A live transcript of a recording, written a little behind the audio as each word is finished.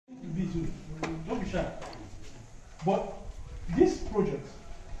too. Don't be shy. But this project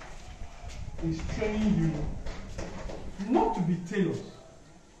is training you not to be tailors,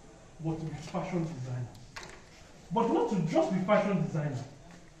 but to be fashion designers. But not to just be fashion designers,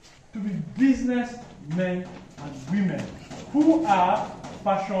 to be business men and women who are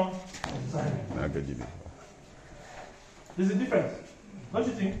fashion designers. There's a difference, don't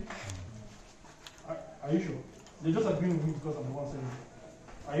you think? Are you sure? You're just agreeing with me because I'm the one saying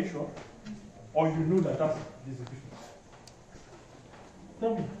it. Are you sure? Or you know that there's a difference?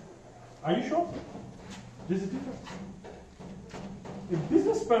 Tell me. Are you sure? There's a difference. A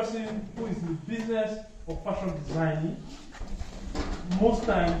business person who is in the business of fashion designing most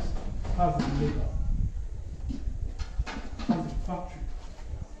times has a labor, has a factory,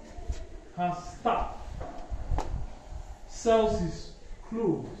 has staff, sells his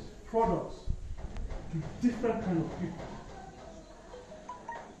clothes, products to different kind of people.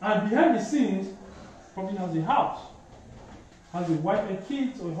 And behind the scenes, probably has a house, has a wife and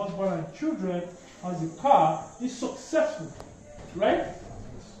kids, or a husband and children, has a car, is successful, right?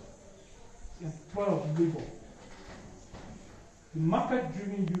 It's employer of labor. The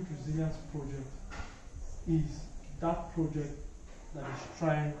market-driven youth resilience project is that project that is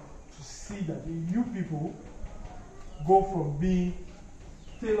trying to see that you people go from being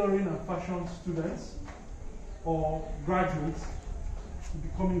tailoring and fashion students or graduates to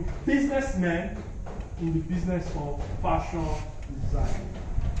becoming businessmen in the business of fashion design.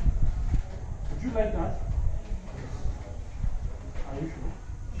 Would you like that? Are you sure?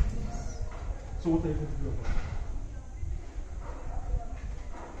 So what are you going to do about it?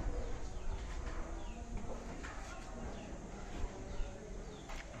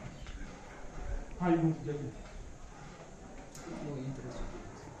 How are you going to get it? More interest.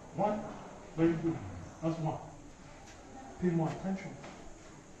 One, very good. That's one. Pay more attention.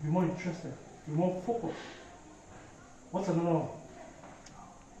 Be more interested. Be more focused. What's another one?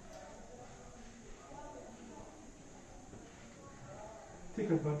 Take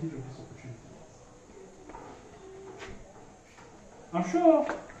advantage of this opportunity. I'm sure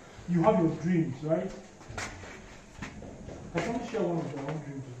you have your dreams, right? Can someone share one of your own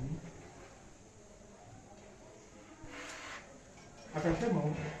dreams with me? I can share my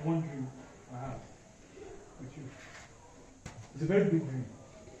own one dream I have with you. It's a very big dream.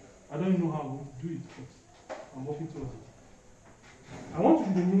 I don't even know how I'm going to do it, but I'm working towards it. I want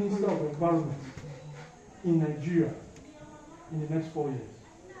to be the Minister of Environment in Nigeria in the next 4 years.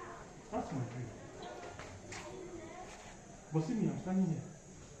 That's my dream. But see me, I'm standing here.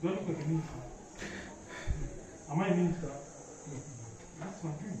 Do I look like a minister? Am I a minister? No. That's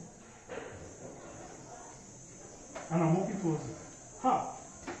my dream. And I'm working towards it. How?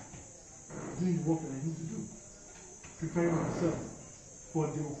 Doing the work that I need to do. Preparing myself for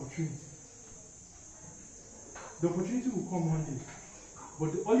the opportunity. The opportunity will come one day.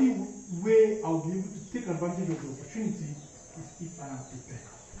 But the only way I'll be able to take advantage of the opportunity is if I am prepared.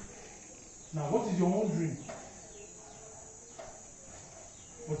 Now, what is your own dream?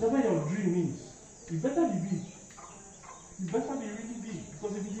 Whatever your dream is, it better be big. It better be really big.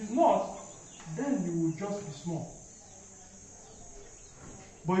 Because if it is not, then you will just be small.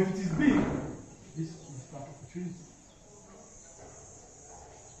 But if it is big, this is that opportunity.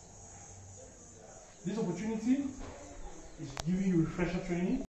 This opportunity is giving you refresher training.